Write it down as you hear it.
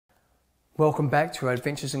Welcome back to our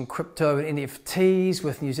adventures in crypto and NFTs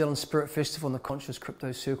with New Zealand Spirit Festival and the Conscious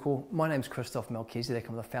Crypto Circle. My name is Christof.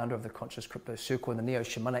 I'm the founder of the Conscious Crypto Circle and the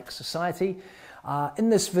Neo-Shamanic Society. In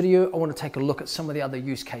this video, I want to take a look at some of the other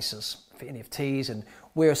use cases for NFTs and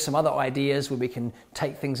where are some other ideas where we can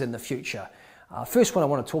take things in the future. First one I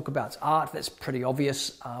want to talk about is art. That's pretty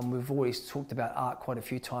obvious. We've always talked about art quite a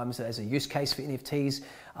few times as a use case for NFTs,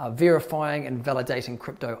 verifying and validating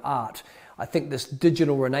crypto art. I think this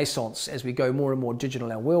digital renaissance, as we go more and more digital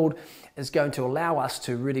in our world, is going to allow us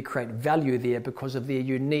to really create value there because of their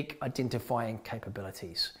unique identifying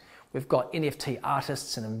capabilities. We've got NFT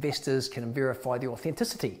artists and investors can verify the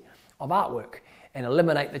authenticity of artwork and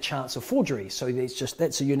eliminate the chance of forgery. So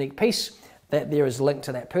that's a unique piece. That there is linked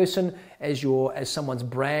to that person. As someone's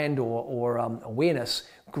brand or awareness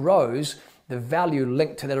grows, the value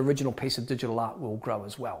linked to that original piece of digital art will grow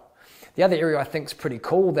as well. The other area I think is pretty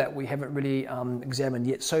cool that we haven't really examined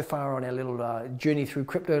yet so far on our little journey through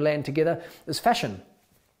crypto land together is fashion.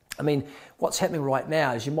 I mean, what's happening right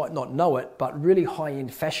now is you might not know it, but really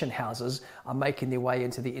high-end fashion houses are making their way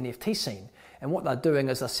into the NFT scene. And what they're doing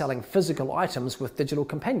is they're selling physical items with digital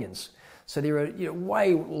companions. So there are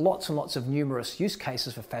lots and lots of numerous use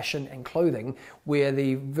cases for fashion and clothing where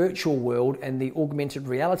the virtual world and the augmented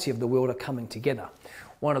reality of the world are coming together.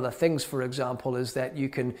 One of the things, for example, is that you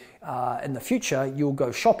can, in the future, you'll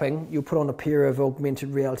go shopping, you'll put on a pair of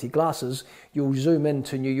augmented reality glasses, you'll zoom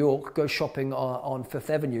into New York, go shopping on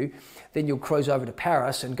Fifth Avenue, then you'll cruise over to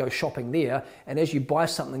Paris and go shopping there, and as you buy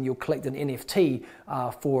something, you'll collect an NFT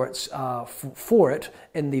for it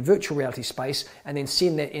in the virtual reality space, and then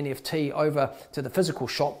send that NFT over to the physical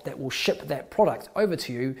shop that will ship that product over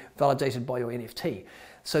to you, validated by your NFT.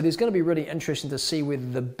 So there's going to be really interesting to see whether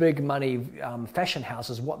the big money fashion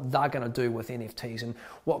houses, what they're going to do with NFTs and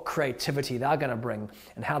what creativity they're going to bring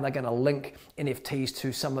and how they're going to link NFTs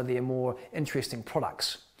to some of their more interesting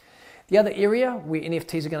products. The other area where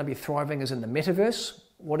NFTs are going to be thriving is in the metaverse.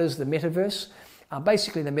 What is the metaverse?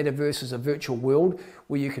 Basically, the metaverse is a virtual world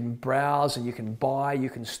where you can browse and you can buy,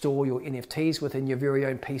 you can store your NFTs within your very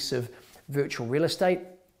own piece of virtual real estate.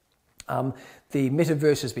 The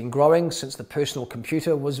metaverse has been growing since the personal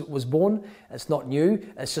computer was born. It's not new,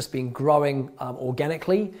 it's just been growing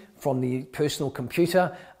organically from the personal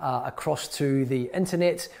computer across to the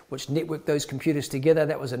internet, which networked those computers together.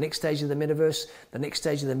 That was the next stage of the metaverse. The next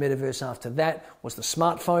stage of the metaverse after that was the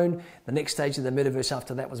smartphone. The next stage of the metaverse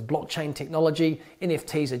after that was blockchain technology.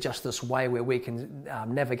 NFTs are just this way where we can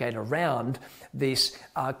navigate around this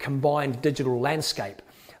combined digital landscape.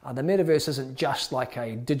 The metaverse isn't just like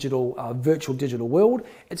a virtual digital world,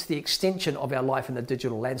 it's the extension of our life in the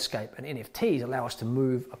digital landscape, and NFTs allow us to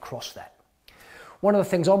move across that. One of the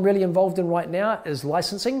things I'm really involved in right now is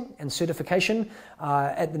licensing and certification.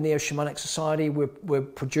 At the Neo-Shamanic Society, we're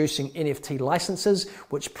producing NFT licenses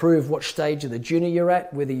which prove what stage of the journey you're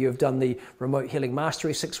at, whether you've done the Remote Healing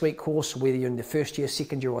Mastery 6-week course, whether you're in the first year,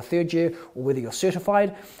 second year or third year, or whether you're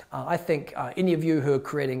certified. I think any of you who are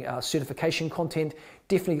creating certification content,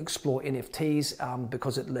 definitely explore NFTs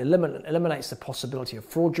because it eliminates the possibility of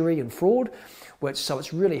forgery and fraud. So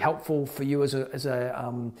it's really helpful for you as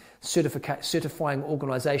a certifying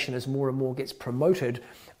organisation as more and more gets promoted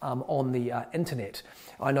on the internet.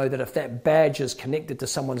 I know that if that badge is connected to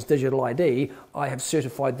someone's digital ID, I have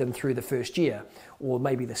certified them through the first year, or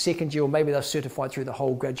maybe the second year, or maybe they're certified through the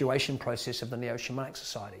whole graduation process of the Neo-Shamanic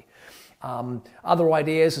Society. Other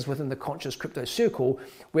ideas is within the Conscious Crypto Circle,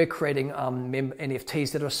 we're creating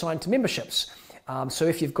NFTs that are assigned to memberships. So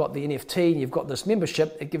if you've got the NFT and you've got this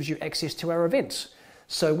membership, it gives you access to our events.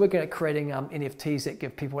 So we're going to creating NFTs that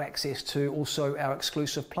give people access to also our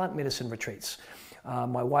exclusive plant medicine retreats.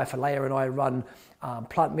 My wife Alea and I run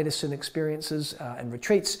plant medicine experiences and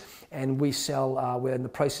retreats, and we're in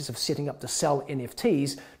the process of setting up to sell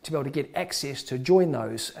NFTs to be able to get access to join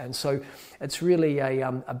those. And so it's really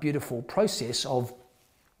a beautiful process of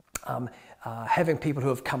having people who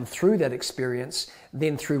have come through that experience,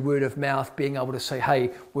 then through word of mouth being able to say,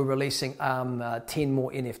 hey, we're releasing 10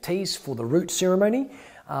 more NFTs for the root ceremony,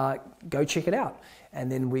 go check it out. And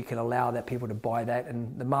then we can allow that people to buy that,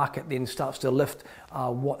 and the market then starts to lift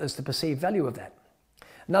what is the perceived value of that.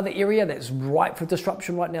 Another area that's ripe for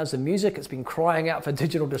disruption right now is the music. It's been crying out for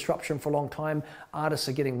digital disruption for a long time. Artists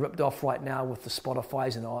are getting ripped off right now with the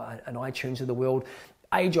Spotifys and iTunes of the world.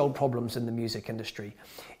 Age-old problems in the music industry.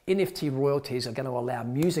 NFT royalties are going to allow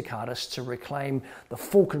music artists to reclaim the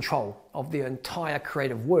full control of their entire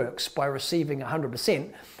creative works by receiving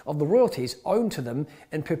 100% of the royalties owed to them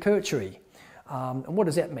in perpetuity. And what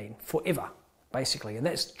does that mean? Forever. basically, and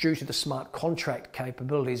that's due to the smart contract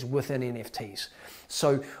capabilities within NFTs.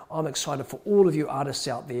 So I'm excited for all of you artists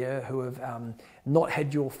out there who have not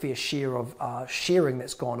had your fair share of sharing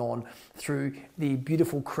that's gone on through the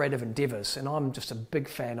beautiful creative endeavors. And I'm just a big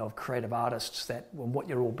fan of creative artists, that what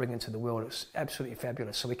you're all bringing to the world is absolutely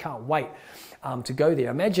fabulous. So we can't wait to go there.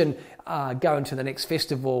 Imagine going to the next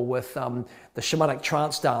festival with the Shamanic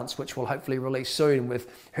Trance Dance, which will hopefully release soon, with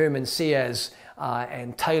Herman Sears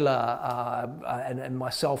and Taylor and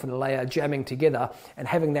myself and Leia jamming together and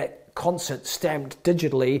having that concert stamped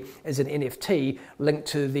digitally as an NFT linked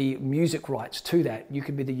to the music rights to that. You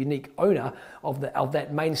could be the unique owner of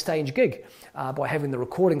that main stage gig by having the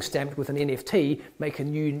recording stamped with an NFT,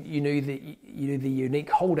 making you the unique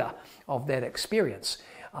holder of that experience.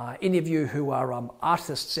 Any of you who are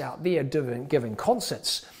artists out there giving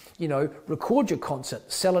concerts, record your concert,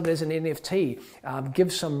 sell it as an NFT,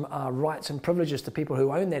 give some rights and privileges to people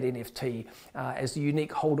who own that NFT as the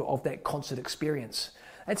unique holder of that concert experience.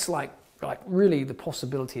 It's like really the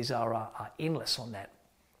possibilities are endless on that.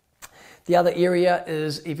 The other area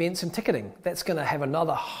is events and ticketing. That's going to have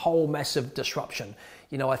another whole massive disruption.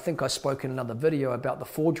 I think I spoke in another video about the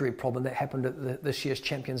forgery problem that happened at this year's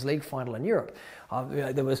Champions League final in Europe.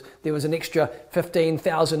 There was an extra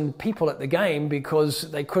 15,000 people at the game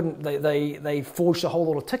because they forged a whole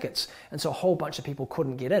lot of tickets, and so a whole bunch of people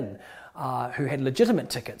couldn't get in who had legitimate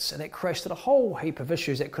tickets, and it created a whole heap of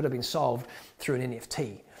issues that could have been solved through an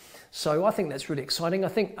NFT. So I think that's really exciting. I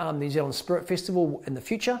think New Zealand Spirit Festival in the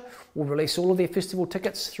future will release all of their festival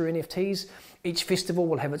tickets through NFTs. Each festival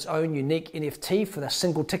will have its own unique NFT for the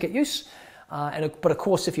single ticket use. But of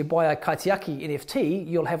course, if you buy a Kaitiaki NFT,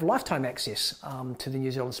 you'll have lifetime access to the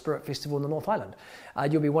New Zealand Spirit Festival in the North Island.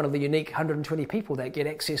 You'll be one of the unique 120 people that get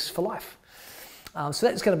access for life. So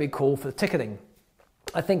that's going to be cool for the ticketing.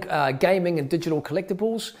 I think gaming and digital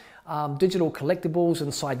collectibles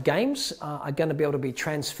inside games are going to be able to be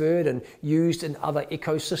transferred and used in other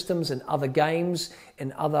ecosystems and other games,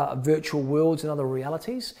 in other virtual worlds and other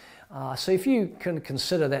realities. So if you can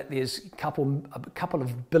consider that there's a couple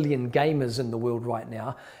of billion gamers in the world right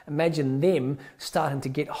now, imagine them starting to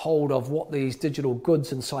get hold of what these digital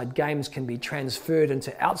goods inside games can be transferred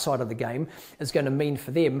into outside of the game is going to mean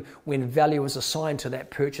for them when value is assigned to that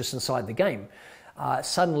purchase inside the game.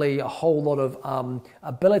 Suddenly a whole lot of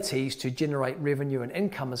abilities to generate revenue and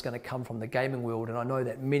income is going to come from the gaming world, and I know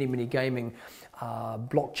that many gaming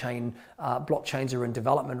blockchains are in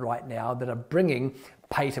development right now that are bringing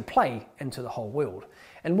pay to play into the whole world.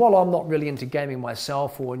 And while I'm not really into gaming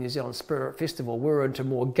myself or New Zealand Spirit Festival, we're into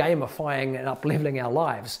more gamifying and up-leveling our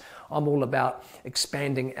lives. I'm all about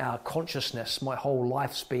expanding our consciousness. My whole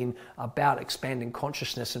life's been about expanding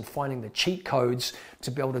consciousness and finding the cheat codes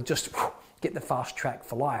to be able to just get the fast track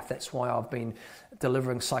for life. That's why I've been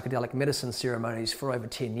delivering psychedelic medicine ceremonies for over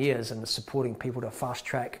 10 years and supporting people to fast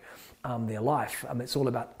track their life. It's all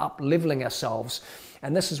about up-leveling ourselves.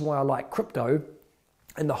 And this is why I like crypto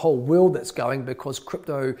and the whole world that's going, because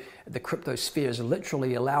the crypto sphere is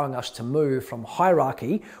literally allowing us to move from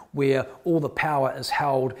hierarchy, where all the power is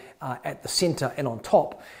held at the center and on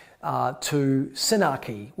top, to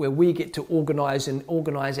synarchy, where we get to organize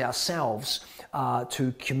ourselves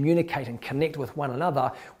to communicate and connect with one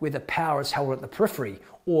another, where the power is held at the periphery,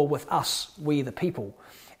 or with us, we the people.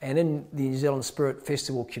 And in the New Zealand Spirit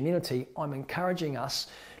Festival community, I'm encouraging us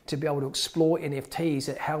to be able to explore NFTs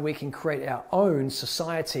at how we can create our own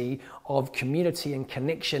society of community and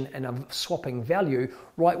connection and of swapping value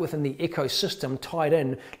right within the ecosystem tied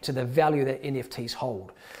in to the value that NFTs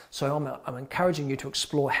hold. So I'm encouraging you to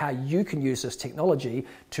explore how you can use this technology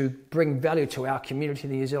to bring value to our community,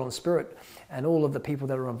 the New Zealand Spirit, and all of the people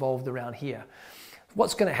that are involved around here.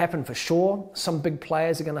 What's going to happen for sure, some big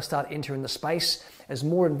players are going to start entering the space. As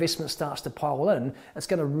more investment starts to pile in, it's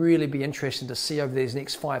going to really be interesting to see over these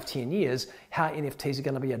next 5-10 years how NFTs are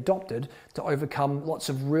going to be adopted to overcome lots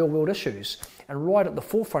of real world issues. And right at the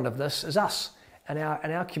forefront of this is us and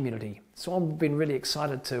our community. So I've been really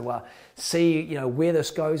excited to see where this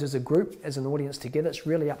goes as a group, as an audience together. It's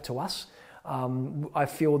really up to us. I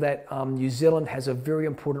feel that New Zealand has a very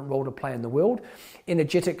important role to play in the world.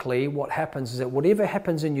 Energetically, what happens is that whatever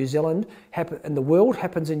happens in New Zealand, in the world,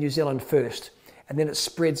 happens in New Zealand first, and then it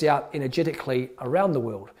spreads out energetically around the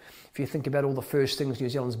world. If you think about all the first things New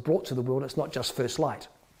Zealand's brought to the world, it's not just first light.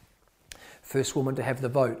 first woman to have the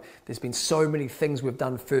vote. There's been so many things we've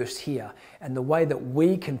done first here. And the way that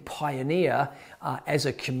we can pioneer as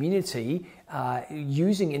a community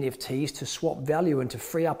using NFTs to swap value and to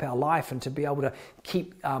free up our life and to be able to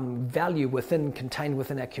keep value contained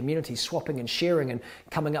within our community, swapping and sharing and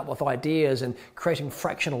coming up with ideas and creating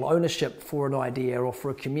fractional ownership for an idea or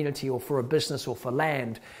for a community or for a business or for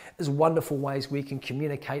land is wonderful ways we can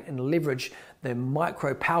communicate and leverage the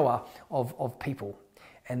micro power of people.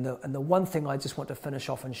 And the one thing I just want to finish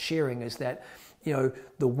off in sharing is that, you know,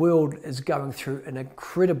 the world is going through an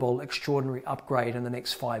incredible, extraordinary upgrade in the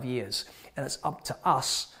next 5 years. And it's up to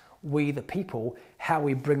us, we the people, how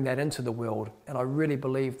we bring that into the world. And I really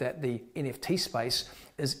believe that the NFT space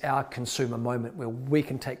is our consumer moment where we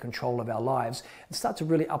can take control of our lives and start to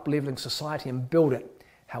really up-leveling society and build it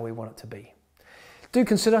how we want it to be. Do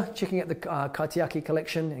consider checking out the Kaitiaki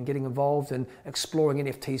collection and getting involved and exploring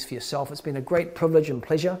NFTs for yourself. It's been a great privilege and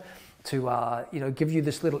pleasure to give you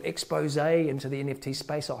this little expose into the NFT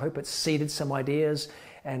space. I hope it's seeded some ideas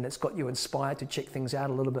and it's got you inspired to check things out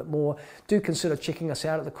a little bit more. Do consider checking us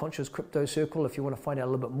out at the Conscious Crypto Circle if you want to find out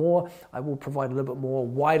a little bit more. I will provide a little bit more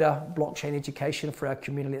wider blockchain education for our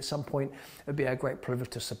community at some point. It would be a great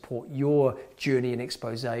privilege to support your journey and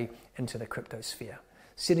expose into the crypto sphere.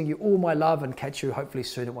 Sending you all my love and catch you hopefully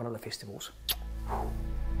soon at one of the festivals.